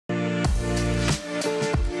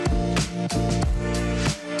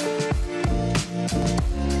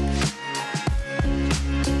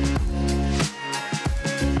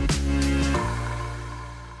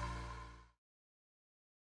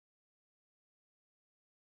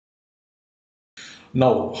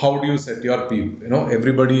Now, how do you set your PEEP?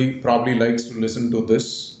 Everybody probably likes to listen to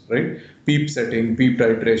this, right? PEEP setting, PEEP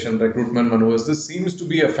titration, recruitment maneuvers. This seems to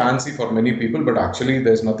be a fancy for many people, but actually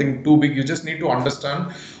there's nothing too big. You just need to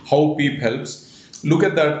understand how PEEP helps. Look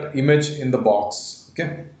at that image in the box,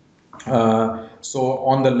 okay? So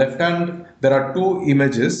on the left hand, there are two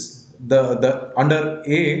images. The under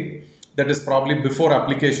A, that is probably before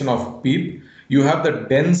application of PEEP, you have the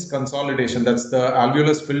dense consolidation. That's the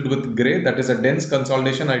alveolus filled with gray. That is a dense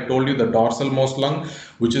consolidation. I told you the dorsal most lung,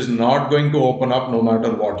 which is not going to open up no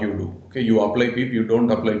matter what you do. Okay, you apply PEEP, you don't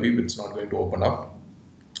apply PEEP, it's not going to open up.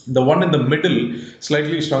 The one in the middle,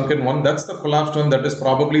 slightly shrunken one, that's the collapsed one. That is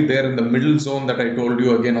probably there in the middle zone that I told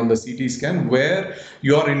you again on the CT scan, where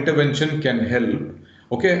your intervention can help.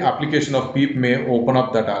 Okay, application of PEEP may open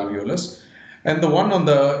up that alveolus. And the one on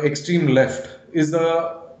the extreme left is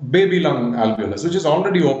the baby lung alveolus, which is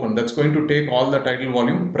already open. That's going to take all the tidal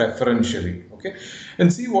volume preferentially. Okay,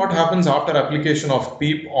 and see what happens after application of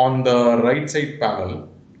PEEP on the right side panel.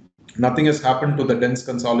 Nothing has happened to the dense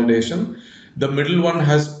consolidation. The middle one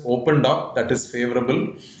has opened up, that is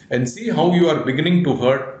favorable. And see how you are beginning to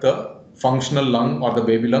hurt the functional lung or the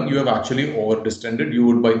baby lung. You have actually over distended. You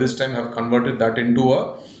would by this time have converted that into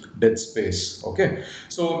a dead space. Okay,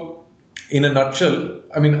 so in a nutshell,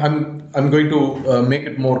 I mean, I'm going to make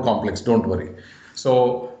it more complex, don't worry.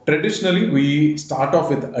 So traditionally, we start off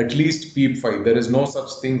with at least PEEP 5. There is no such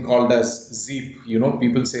thing called as ZEEP.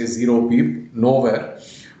 People say 0 PEEP, nowhere.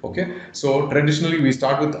 Okay, so traditionally we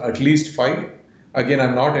start with at least 5. Again,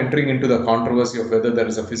 I'm not entering into the controversy of whether there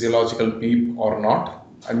is a physiological PEEP or not.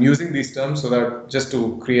 I'm using these terms so that just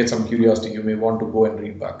to create some curiosity, you may want to go and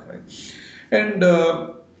read back, right? And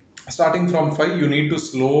starting from 5, you need to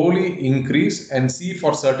slowly increase and see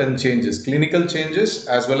for certain changes, clinical changes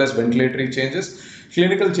as well as ventilatory changes.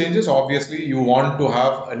 Clinical changes, obviously, you want to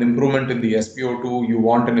have an improvement in the SpO2, you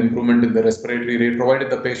want an improvement in the respiratory rate, provided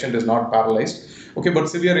the patient is not paralyzed. Okay, but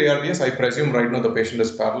severe ARDS, I presume right now the patient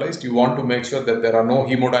is paralyzed. You want to make sure that there are no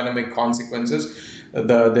hemodynamic consequences.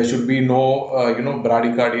 There should be no,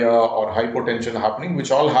 bradycardia or hypotension happening,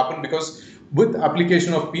 which all happen because with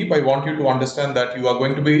application of PEEP, I want you to understand that you are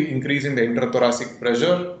going to be increasing the intrathoracic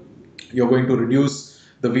pressure. You're going to reduce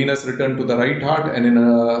the venous return to the right heart, and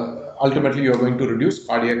ultimately you're going to reduce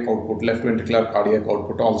cardiac output, left ventricular cardiac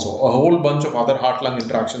output also. A whole bunch of other heart-lung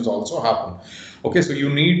interactions also happen. Okay, so you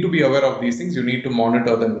need to be aware of these things. You need to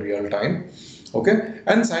monitor them real time. Okay,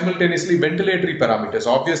 and simultaneously ventilatory parameters.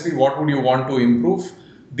 Obviously, what would you want to improve?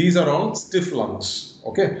 These are all stiff lungs.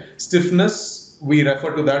 Okay, stiffness, we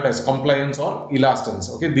refer to that as compliance or elastance.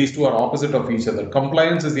 Okay, these two are opposite of each other.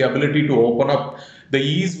 Compliance is the ability to open up, the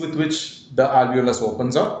ease with which the alveolus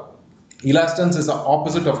opens up. Elastance is the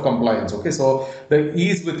opposite of compliance. Okay, so the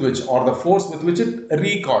ease with which or the force with which it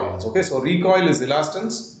recoils. Okay, so recoil is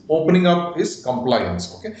elastance, opening up is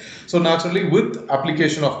compliance. Okay, so naturally with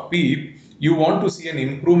application of PEEP, you want to see an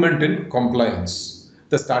improvement in compliance,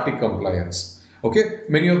 the static compliance. Okay,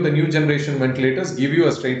 many of the new generation ventilators give you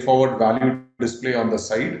a straightforward value display on the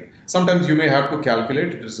side. Sometimes you may have to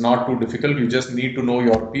calculate. It is not too difficult. You just need to know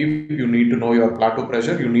your PEEP, you need to know your plateau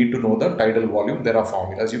pressure, you need to know the tidal volume. There are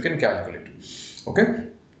formulas you can calculate. Okay.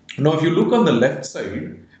 Now, if you look on the left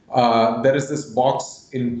side, there is this box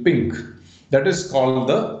in pink that is called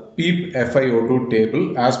the PEEP FiO2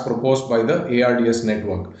 table as proposed by the ARDS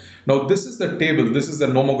network. Now, this is the table, this is the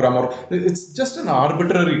nomogram, or it's just an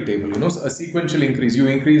arbitrary table, a sequential increase. You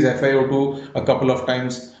increase FiO2 a couple of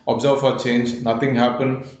times, observe a change, nothing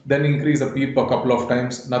happened, then increase the PEEP a couple of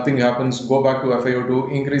times, nothing happens, go back to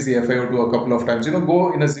FiO2, increase the FiO2 a couple of times,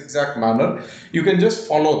 go in a zigzag manner. You can just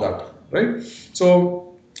follow that, right? So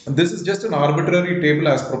this is just an arbitrary table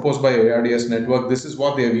as proposed by ARDS network. This is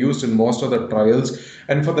what they have used in most of the trials.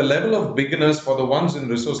 And for the level of beginners, for the ones in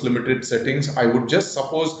resource limited settings, I would just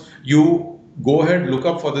suppose you go ahead, look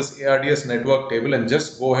up for this ARDS network table and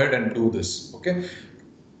just go ahead and do this. Okay.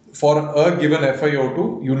 For a given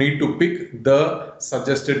FiO2, you need to pick the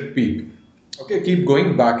suggested PEEP. Okay, keep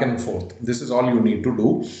going back and forth. This is all you need to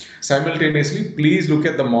do. Simultaneously, please look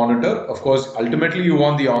at the monitor. Of course, ultimately you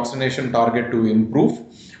want the oxygenation target to improve,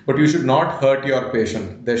 but you should not hurt your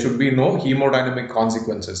patient. There should be no hemodynamic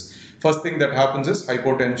consequences. First thing that happens is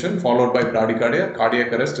hypotension followed by bradycardia.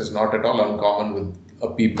 Cardiac arrest is not at all uncommon with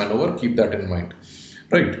a PEEP maneuver. Keep that in mind.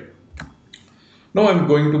 Right. Now I'm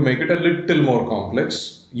going to make it a little more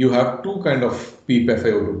complex. You have two kind of PEEP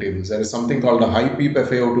FiO2 tables. There is something called a high PEEP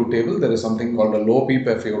FiO2 table. There is something called a low PEEP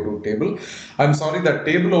FiO2 table. I'm sorry, that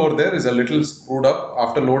table over there is a little screwed up.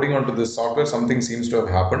 After loading onto this software, something seems to have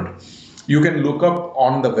happened. You can look up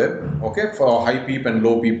on the web, okay, for high PEEP and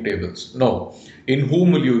low PEEP tables. No. In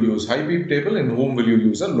whom will you use high PEEP table? In whom will you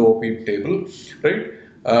use a low PEEP table, right?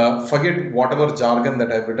 Forget whatever jargon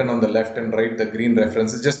that I've written on the left and right, the green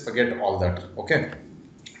references, just forget all that, okay?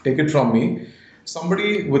 Take it from me.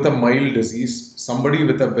 Somebody with a mild disease, somebody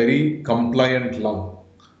with a very compliant lung,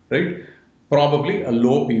 right? Probably a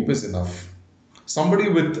low PEEP is enough. Somebody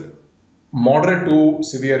with moderate to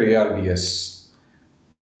severe ARDS,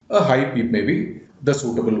 a high PEEP may be the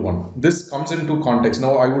suitable one. This comes into context.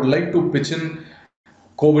 Now, I would like to pitch in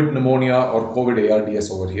COVID pneumonia or COVID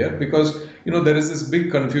ARDS over here, because there is this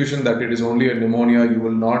big confusion that it is only a pneumonia. You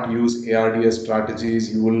will not use ARDS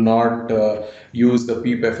strategies. You will not use the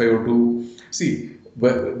PEEP FiO2. See,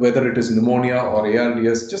 whether it is pneumonia or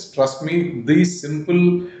ARDS, just trust me, these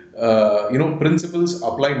simple principles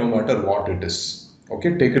apply no matter what it is.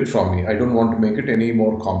 Okay, take it from me. I don't want to make it any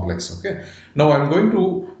more complex. Okay, now I'm going to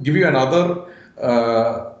give you another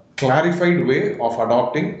clarified way of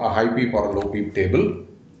adopting a high PEEP or a low PEEP table.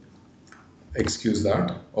 Excuse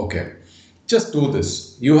that. Okay, just do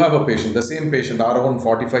this. You have a patient, the same patient, around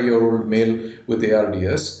 45-year-old male with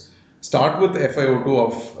ARDS. Start with FiO2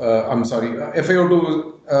 of,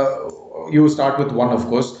 FiO2, you start with 1, of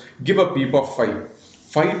course. Give a PEEP of 5.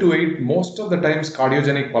 5 to 8, most of the times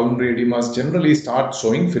cardiogenic pulmonary edemas generally start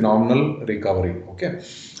showing phenomenal recovery. Okay.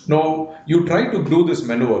 Now, you try to do this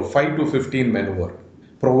maneuver, 5 to 15 maneuver,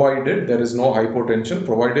 provided there is no hypotension,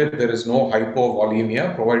 provided there is no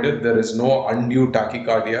hypovolemia, provided there is no undue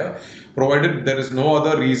tachycardia, provided there is no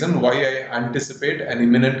other reason why I anticipate an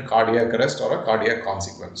imminent cardiac arrest or a cardiac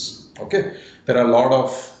consequence. Okay. There are a lot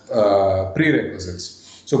of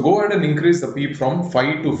prerequisites. So, go ahead and increase the PEEP from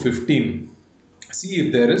 5 to 15. See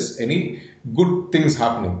if there is any good things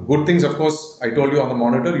happening. Good things, of course, I told you on the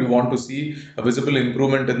monitor, you want to see a visible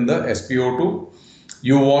improvement in the SpO2.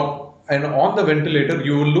 And on the ventilator,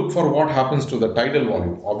 you will look for what happens to the tidal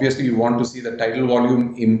volume. Obviously, you want to see the tidal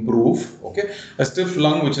volume improve. Okay, a stiff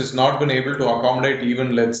lung which has not been able to accommodate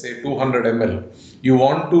even, let's say, 200 ml. You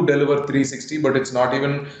want to deliver 360, but it's not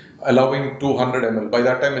even allowing 200 ml. By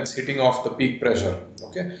that time, it's hitting off the peak pressure.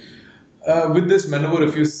 Okay. With this maneuver,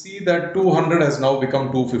 if you see that 200 has now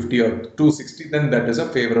become 250 or 260, then that is a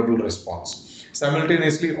favorable response.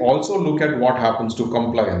 Simultaneously, also look at what happens to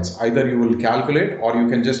compliance. Either you will calculate, or you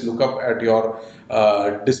can just look up at your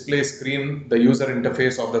display screen, the user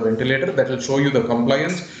interface of the ventilator, that will show you the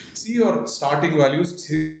compliance. See your starting values,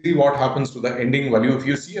 see what happens to the ending value. If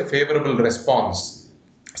you see a favorable response,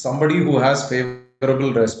 somebody who has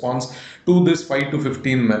favorable response to this 5 to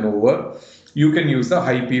 15 maneuver, you can use the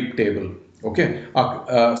high PEEP table. Okay,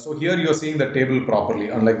 so here you are seeing the table properly,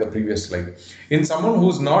 unlike the previous slide. In someone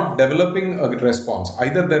who's not developing a response,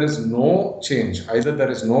 either there is no change, either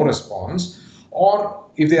there is no response, or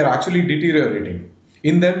if they are actually deteriorating,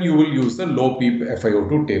 in them you will use the low PEEP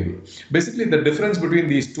FiO2 table. Basically, the difference between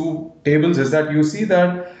these two tables is that you see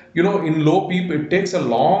that in low PEEP, it takes a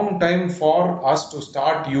long time for us to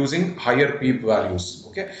start using higher PEEP values.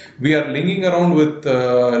 Okay, we are lingering around with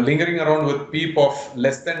PEEP of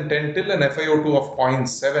less than 10 till an FiO2 of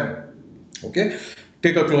 0.7. Okay,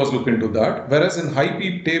 take a close look into that. Whereas in high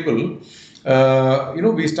PEEP table,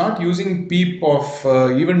 we start using PEEP of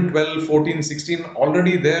even 12, 14, 16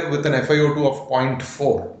 already there with an FiO2 of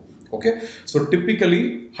 0.4. Okay, so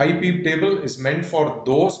typically high PEEP table is meant for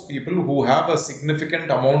those people who have a significant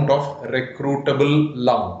amount of recruitable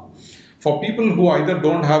lung. For people who either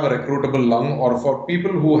don't have a recruitable lung, or for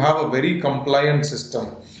people who have a very compliant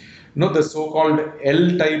system, the so-called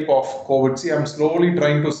L type of COVID. See, I'm slowly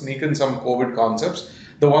trying to sneak in some COVID concepts.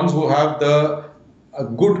 The ones who have the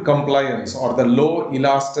good compliance or the low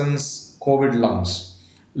elastance COVID lungs,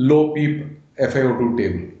 low PEEP FiO2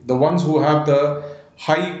 table. The ones who have the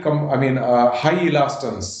high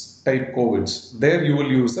elastance type COVIDs, there you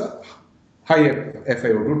will use a high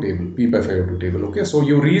FiO2 table, PEEP FiO2 table. Okay, so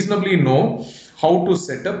you reasonably know how to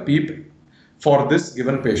set up PEEP for this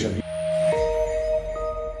given patient.